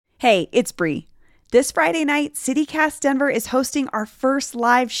Hey, it's Bree. This Friday night, CityCast Denver is hosting our first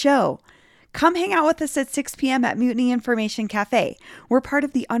live show. Come hang out with us at 6 p.m. at Mutiny Information Cafe. We're part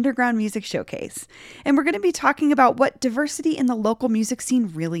of the Underground Music Showcase, and we're going to be talking about what diversity in the local music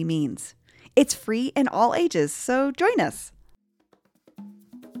scene really means. It's free and all ages, so join us.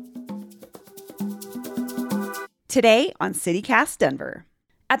 Today on CityCast Denver.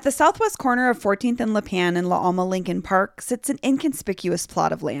 At the southwest corner of 14th and Lipan in La Alma Lincoln Park sits an inconspicuous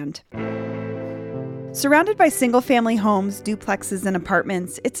plot of land. Surrounded by single-family homes, duplexes, and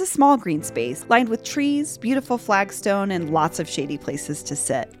apartments, it's a small green space lined with trees, beautiful flagstone, and lots of shady places to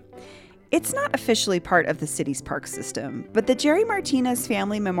sit. It's not officially part of the city's park system, but the Jerry Martinez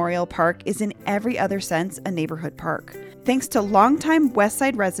Family Memorial Park is in every other sense a neighborhood park, thanks to longtime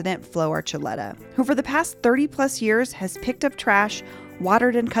Westside resident Flo Archuleta, who for the past 30-plus years has picked up trash,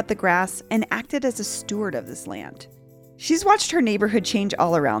 watered and cut the grass, and acted as a steward of this land. She's watched her neighborhood change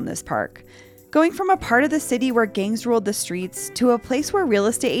all around this park, going from a part of the city where gangs ruled the streets to a place where real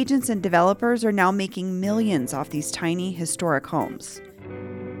estate agents and developers are now making millions off these tiny, historic homes.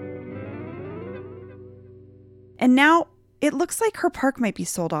 And now, it looks like her park might be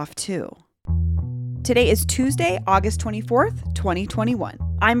sold off too. Today is Tuesday, August 24th, 2021.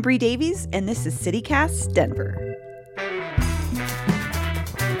 I'm Bree Davies, and this is CityCast Denver.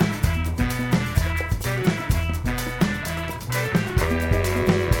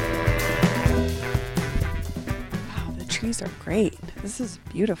 Trees are great. This is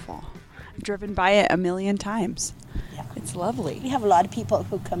beautiful. I've driven by it a million times. Yeah. It's lovely. We have a lot of people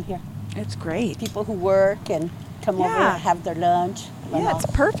who come here. It's great. People who work and come over and have their lunch. Yeah, it's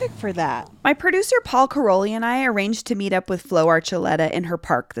perfect for that. My producer Paul Caroli and I arranged to meet up with Flo Archuleta in her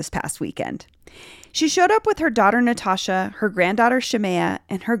park this past weekend. She showed up with her daughter Natasha, her granddaughter Shemaya,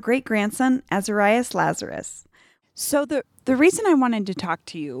 and her great-grandson Azarias Lazarus. So the reason I wanted to talk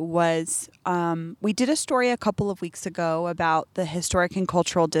to you was we did a story a couple of weeks ago about the Historic and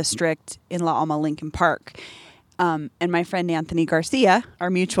Cultural District in La Alma Lincoln Park. And my friend Anthony Garcia, our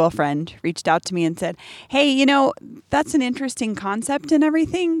mutual friend, reached out to me and said, hey, that's an interesting concept and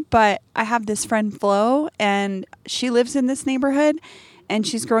everything, but I have this friend Flo, and she lives in this neighborhood, and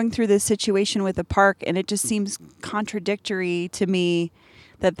she's going through this situation with the park, and it just seems contradictory to me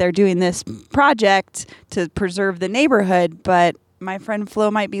that they're doing this project to preserve the neighborhood, but my friend Flo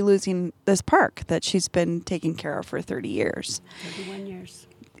might be losing this park that she's been taking care of for 30 years. 31 years.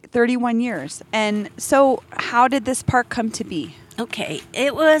 31 years. And so how did this park come to be? Okay.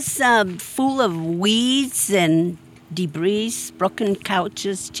 It was full of weeds and debris, broken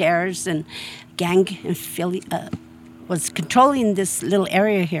couches, chairs, and gang was controlling this little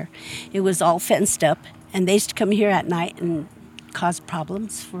area here. It was all fenced up, and they used to come here at night and cause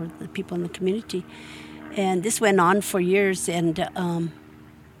problems for the people in the community. And this went on for years, and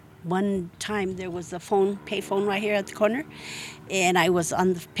one time there was a payphone right here at the corner, and I was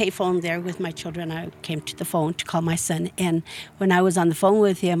on the payphone there with my children. I came to the phone to call my son, and when I was on the phone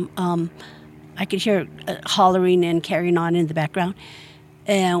with him, I could hear hollering and carrying on in the background,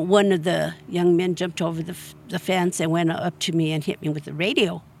 and one of the young men jumped over the fence and went up to me and hit me with the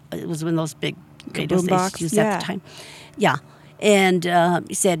radio. It was one of those big radios they used to use at the time. Yeah. And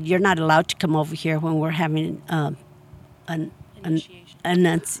he said, you're not allowed to come over here when we're having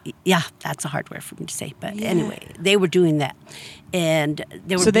yeah, that's a hard word for me to say. But anyway, they were doing that. And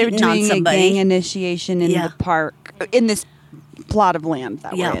they were beating on somebody. So they were doing a gang initiation in the park, in this plot of land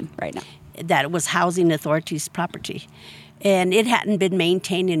that we're in right now. That was housing authorities' property. And it hadn't been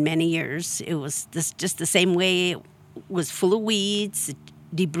maintained in many years. It was just the same way. It was full of weeds,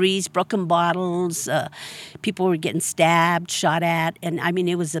 debris, broken bottles, people were getting stabbed, shot at, and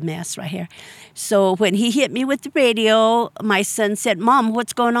it was a mess right here. So when he hit me with the radio, my son said, Mom,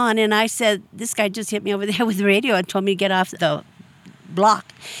 what's going on? And I said, this guy just hit me over there with the radio and told me to get off the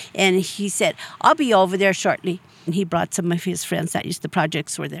block. And he said, I'll be over there shortly. And he brought some of his friends that used the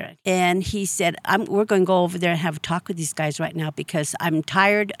projects were there. And he said, we're going to go over there and have a talk with these guys right now because I'm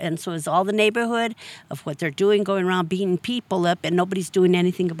tired, and so is all the neighborhood, of what they're doing, going around beating people up, and nobody's doing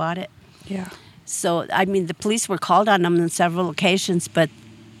anything about it. Yeah. So, the police were called on them on several occasions, but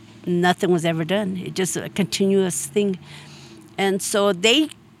nothing was ever done. It's just a continuous thing. And so they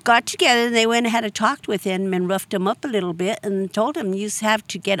got together, and they went and had a talk with him and roughed him up a little bit and told him, you have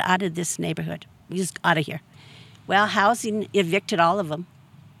to get out of this neighborhood. You just out of here. Well, housing evicted all of them.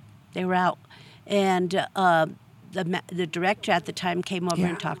 They were out. And the director at the time came over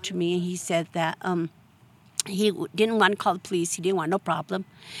and talked to me, and he said that he didn't want to call the police. He didn't want no problem.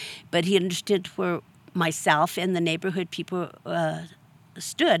 But he understood where myself and the neighborhood people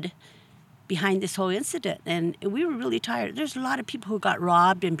stood behind this whole incident. And we were really tired. There's a lot of people who got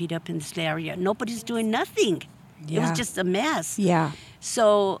robbed and beat up in this area. Nobody's doing nothing. It was just a mess. Yeah.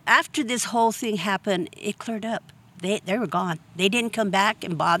 So after this whole thing happened, it cleared up. They were gone. They didn't come back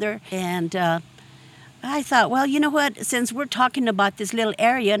and bother. And I thought, well, you know what? Since we're talking about this little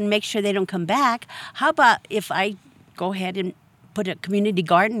area and make sure they don't come back, how about if I go ahead and put a community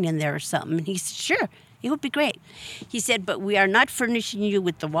garden in there or something? And he said, sure. It would be great. He said, but we are not furnishing you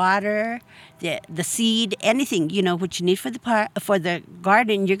with the water, the seed, anything, what you need for the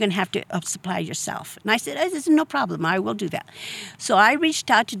garden, you're going to have to supply yourself. And I said, this is no problem. I will do that. So I reached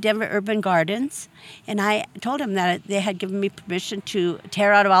out to Denver Urban Gardens, and I told them that they had given me permission to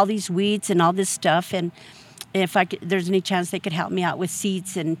tear out all these weeds and all this stuff, and if there's any chance they could help me out with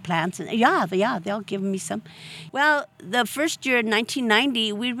seeds and plants. And yeah, they'll give me some. Well, the first year in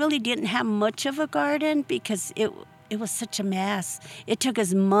 1990, we really didn't have much of a garden because it was such a mess. It took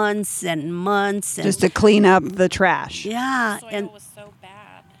us months and months. Just to clean up the trash. Yeah. The soil was so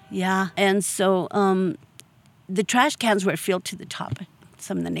bad. Yeah. And so the trash cans were filled to the top.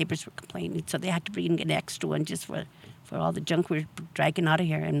 Some of the neighbors were complaining, so they had to bring an extra one just for all the junk we're dragging out of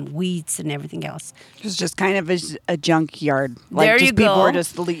here and weeds and everything else. It was just kind of a junkyard. There you go. People were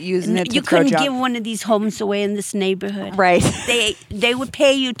just using it to You throw couldn't junk. give one of these homes away in this neighborhood. Right. They would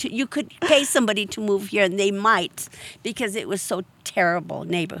pay you you could pay somebody to move here, and they might, because it was so terrible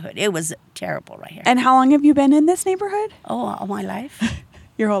neighborhood. It was terrible right here. And how long have you been in this neighborhood? Oh, all my life.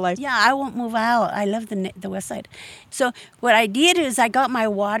 Your whole life? Yeah, I won't move out. I love the west side. So what I did is I got my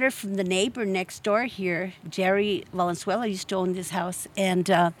water from the neighbor next door here. Jerry Valenzuela used to own this house. And,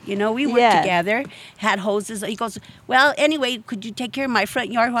 we worked together, had hoses. He goes, well, anyway, could you take care of my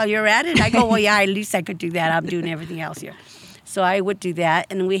front yard while you're at it? I go, well, yeah, at least I could do that. I'm doing everything else here. So I would do that,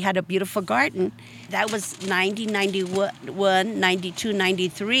 and we had a beautiful garden. That was 90, 91, 92,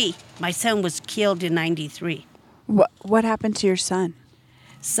 93. My son was killed in 93. What happened to your son?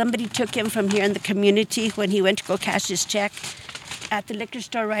 Somebody took him from here in the community when he went to go cash his check at the liquor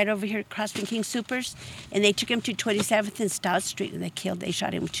store right over here across from King Supers. And they took him to 27th and Stout Street, and they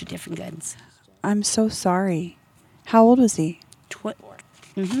shot him with 2 different guns. I'm so sorry. How old was he?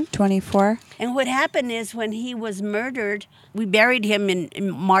 24. And what happened is when he was murdered, we buried him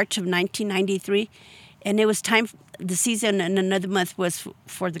in March of 1993. And it was time, the season in another month was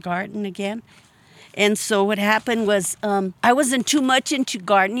for the garden again. And so what happened was I wasn't too much into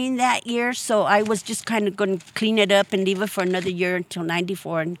gardening that year, so I was just kind of going to clean it up and leave it for another year until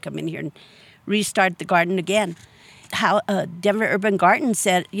 94 and come in here and restart the garden again. How Denver Urban Gardens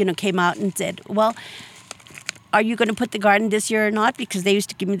came out and said, well, are you going to put the garden this year or not? Because they used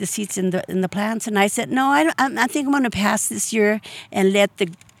to give me the seeds and the plants. And I said, no, I think I'm going to pass this year and let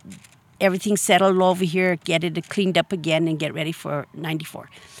everything settle over here, get it cleaned up again and get ready for 94.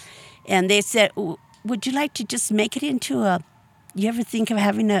 And they said, would you like to just make it into you ever think of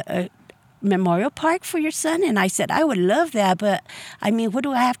having a memorial park for your son? And I said, I would love that, but what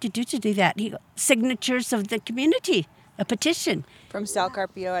do I have to do that? Signatures of the community, a petition. From Sal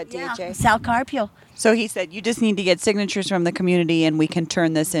Carpio at DHA? Yeah, Sal Carpio. So he said, you just need to get signatures from the community and we can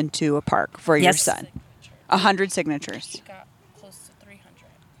turn this into a park for your son. 100 signatures. You got close to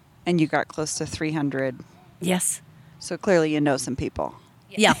 300. And you got close to 300. Yes. So clearly you know some people.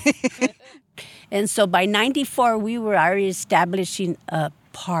 Yeah. And so by 94, we were already establishing a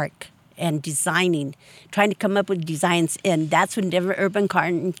park and designing, trying to come up with designs. And that's when Denver Urban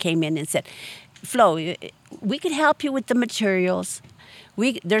Garden came in and said, Flo, we could help you with the materials.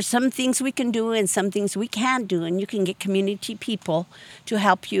 There's some things we can do and some things we can't do, and you can get community people to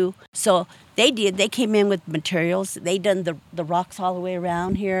help you. So they did. They came in with materials. They done the rocks all the way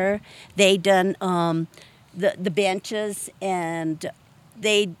around here. They done the benches, and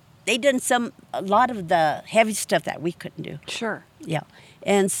they done a lot of the heavy stuff that we couldn't do. Sure. Yeah.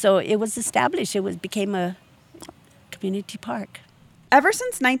 And so it was established. It became a community park. Ever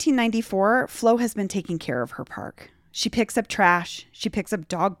since 1994, Flo has been taking care of her park. She picks up trash. She picks up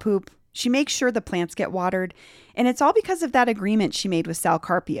dog poop. She makes sure the plants get watered. And it's all because of that agreement she made with Sal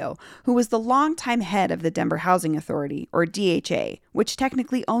Carpio, who was the longtime head of the Denver Housing Authority, or DHA, which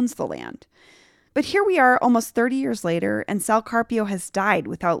technically owns the land. But here we are almost 30 years later, and Sal Carpio has died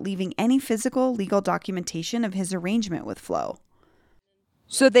without leaving any physical legal documentation of his arrangement with Flo.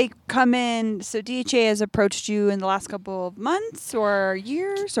 So they come in, so DHA has approached you in the last couple of months or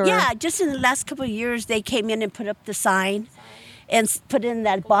years? Or? Yeah, just in the last couple of years, they came in and put up the sign and put in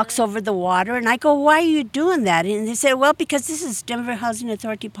that box over the water. And I go, why are you doing that? And they said, well, because this is Denver Housing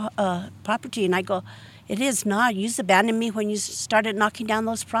Authority property. And I go, it is not. You abandoned me when you started knocking down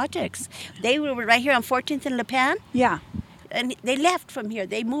those projects. They were right here on 14th and Le Pen. Yeah. and they left from here.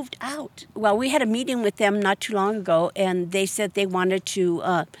 They moved out. Well, we had a meeting with them not too long ago, and they said they wanted to,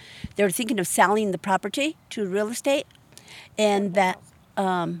 they were thinking of selling the property to real estate, and that,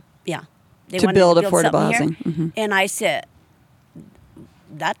 they To wanted build to affordable something housing. here. And I said,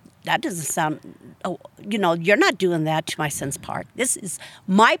 that doesn't sound, you're not doing that to my son's park. This is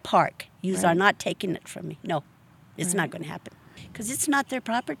my park. You are not taking it from me. No, it's not going to happen. Because it's not their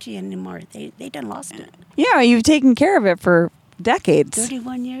property anymore. They done lost it. Yeah, you've taken care of it for decades.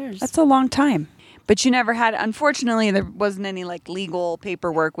 31 years. That's a long time. But you never had, unfortunately, there wasn't any like legal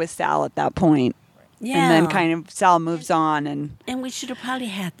paperwork with Sal at that point. Yeah. And then kind of Sal moves on and we should have probably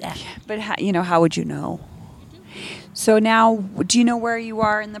had that. but how would you know? So now, do you know where you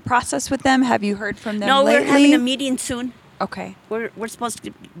are in the process with them? Have you heard from them No, lately? we're having a meeting soon. Okay. We're supposed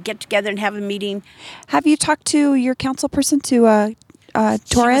to get together and have a meeting. Have you talked to your council person, to She was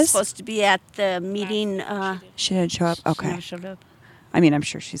Torres? supposed to be at the meeting. She didn't show up? She Okay. never showed up. I mean, I'm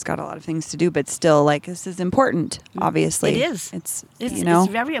sure she's got a lot of things to do, but still, like, this is important, obviously. It is. It's It's Um,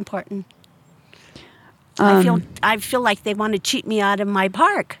 very important. I feel like they want to cheat me out of my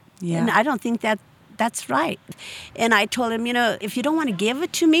park. Yeah. And I don't think that's right. And I told him, if you don't want to give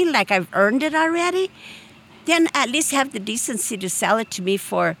it to me like I've earned it already, then at least have the decency to sell it to me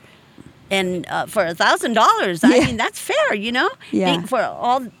for $1,000. I Yeah. mean, that's fair, Yeah. For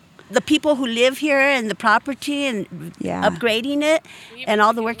all the people who live here and the property and Yeah. upgrading it We and even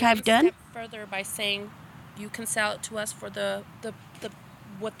all the took work it I've a done. step further by saying you can sell it to us for the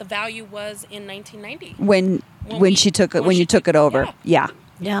what the value was in 1990. when we- she took it, when when she you took took- it over. yeah. Yeah.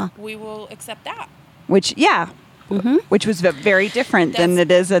 Yeah. We will accept that. Which was very different than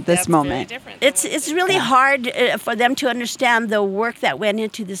it is at this That's moment. Very different than It's what it really is. hard for them to understand the work that went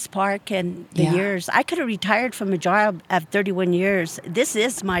into this park and the Yeah. years. I could have retired from a job at 31 years. This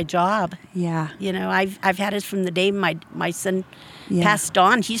is my job. Yeah. I've had it from the day my son Yeah. passed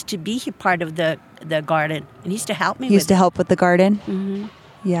on. He used to be part of the garden, and he used to help me He used with to help with the garden. Mm-hmm.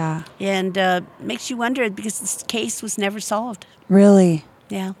 Yeah. it. And makes you wonder because this case was never solved. Really,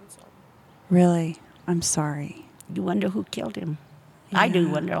 Yeah, really. I'm sorry. you wonder who killed him. I do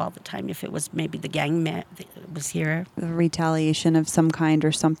Yeah. wonder all the time if it was maybe the gang man that was here. The retaliation of some kind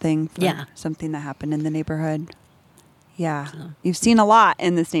or something. For Yeah. Something that happened in the neighborhood. Yeah. You've seen a lot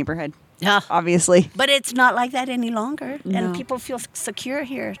in this neighborhood, Yeah. obviously. But it's not like that any longer. No. And people feel secure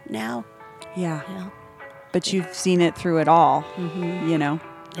here now. Yeah. Yeah. But you've seen it through it all, you know?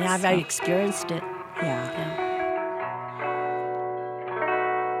 Yeah, I've experienced it. Yeah. Yeah.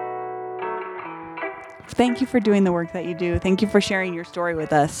 Thank you for doing the work that you do. Thank you for sharing your story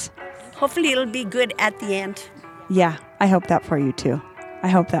with us. Hopefully it'll be good at the end. Yeah, I hope that for you too. I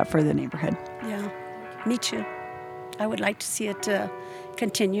hope that for the neighborhood. Yeah, me too. I would like to see it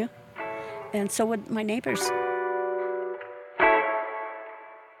continue. And so would my neighbors.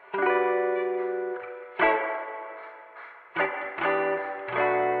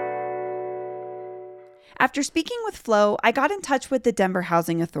 After speaking with Flo, I got in touch with the Denver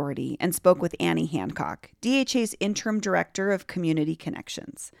Housing Authority and spoke with Annie Hancock, DHA's interim director of community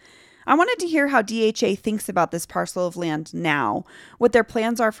connections. I wanted to hear how DHA thinks about this parcel of land now, what their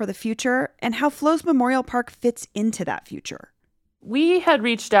plans are for the future, and how Flo's Memorial Park fits into that future. We had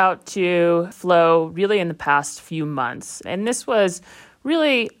reached out to Flo really in the past few months, and this was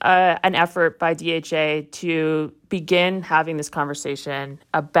really an effort by DHA to begin having this conversation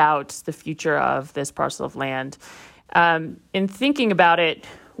about the future of this parcel of land. In thinking about it,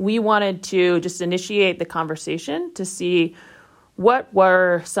 we wanted to just initiate the conversation to see what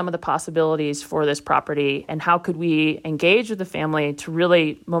were some of the possibilities for this property and how could we engage with the family to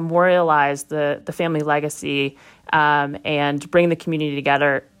really memorialize the family legacy and bring the community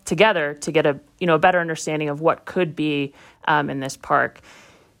together to get a better understanding of what could be in this park.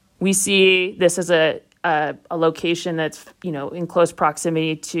 We see this as a location that's in close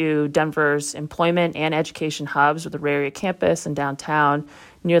proximity to Denver's employment and education hubs with the Ray Area campus and downtown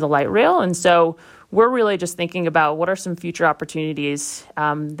near the light rail, and so we're really just thinking about what are some future opportunities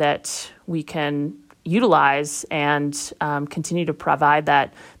that we can utilize and continue to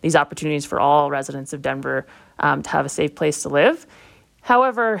provide these opportunities for all residents of Denver to have a safe place to live.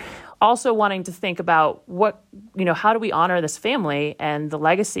 However, also wanting to think about how do we honor this family and the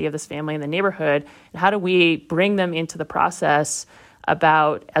legacy of this family in the neighborhood, and how do we bring them into the process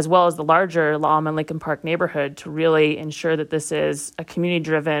about, as well as the larger La Alma and Lincoln Park neighborhood, to really ensure that this is a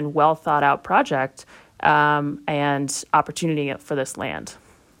community-driven, well-thought-out project and opportunity for this land.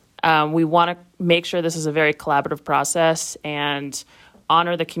 We want to make sure this is a very collaborative process and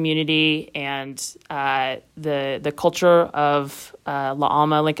honor the community and the culture of La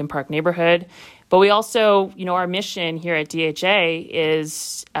Alma Lincoln Park neighborhood, But we also, our mission here at DHA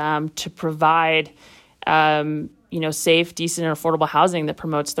is to provide, safe, decent, and affordable housing that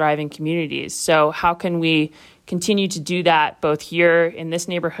promotes thriving communities. So how can we continue to do that both here in this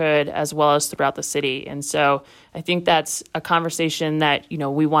neighborhood as well as throughout the city? And so I think that's a conversation that,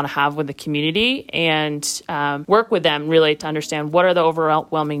 we want to have with the community and work with them really to understand what are the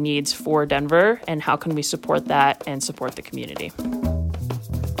overwhelming needs for Denver and how can we support that and support the community.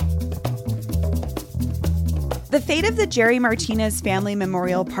 The fate of the Jerry Martinez Family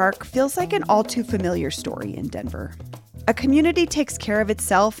Memorial Park feels like an all too familiar story in Denver. A community takes care of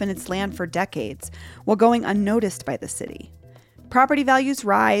itself and its land for decades while going unnoticed by the city. Property values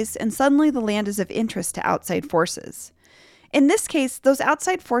rise, and suddenly the land is of interest to outside forces. In this case, those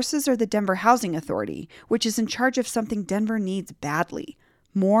outside forces are the Denver Housing Authority, which is in charge of something Denver needs badly: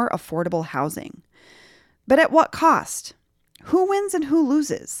 more affordable housing. But at what cost? Who wins and who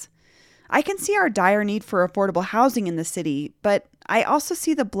loses? I can see our dire need for affordable housing in the city, but I also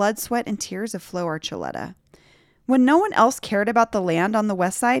see the blood, sweat, and tears of Flo Archuleta. When no one else cared about the land on the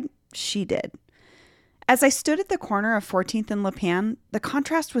west side, she did. As I stood at the corner of 14th and Lipan, the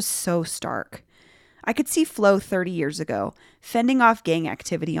contrast was so stark. I could see Flo 30 years ago, fending off gang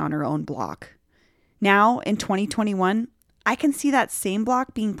activity on her own block. Now, in 2021, I can see that same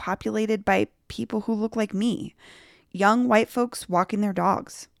block being populated by people who look like me, young white folks walking their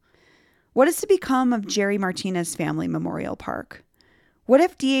dogs. What is to become of Jerry Martinez Family Memorial Park? What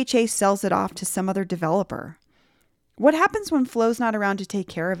if DHA sells it off to some other developer? What happens when Flo's not around to take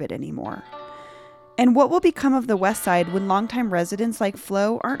care of it anymore? And what will become of the West Side when longtime residents like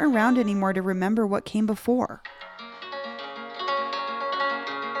Flo aren't around anymore to remember what came before?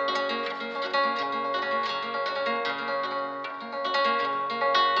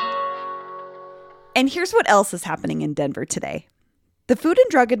 And here's what else is happening in Denver today. The Food and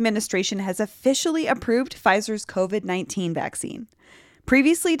Drug Administration has officially approved Pfizer's COVID-19 vaccine.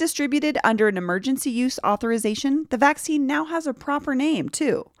 Previously distributed under an emergency use authorization, the vaccine now has a proper name,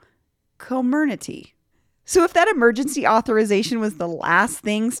 too: Comirnaty. So if that emergency authorization was the last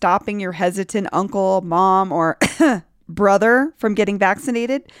thing stopping your hesitant uncle, mom, or brother from getting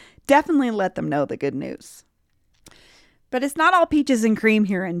vaccinated, definitely let them know the good news. But it's not all peaches and cream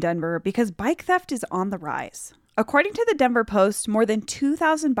here in Denver, because bike theft is on the rise. According to the Denver Post, more than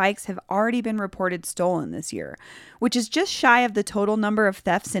 2,000 bikes have already been reported stolen this year, which is just shy of the total number of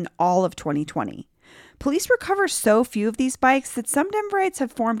thefts in all of 2020. Police recover so few of these bikes that some Denverites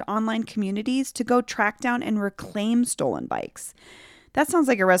have formed online communities to go track down and reclaim stolen bikes. That sounds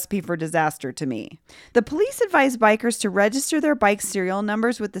like a recipe for disaster to me. The police advise bikers to register their bike serial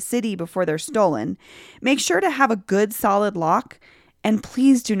numbers with the city before they're stolen, make sure to have a good solid lock, and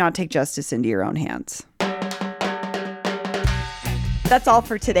please do not take justice into your own hands. That's all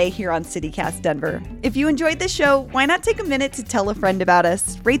for today here on CityCast Denver. If you enjoyed this show, why not take a minute to tell a friend about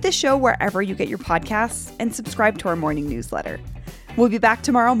us, rate the show wherever you get your podcasts, and subscribe to our morning newsletter. We'll be back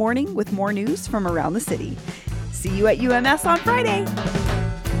tomorrow morning with more news from around the city. See you at UMS on Friday.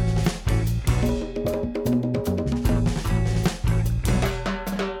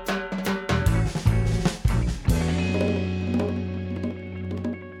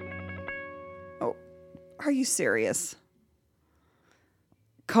 Oh, are you serious?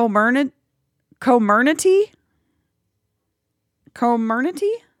 Comirnaty? Comirnaty?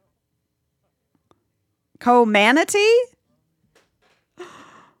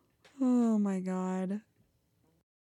 Oh my God.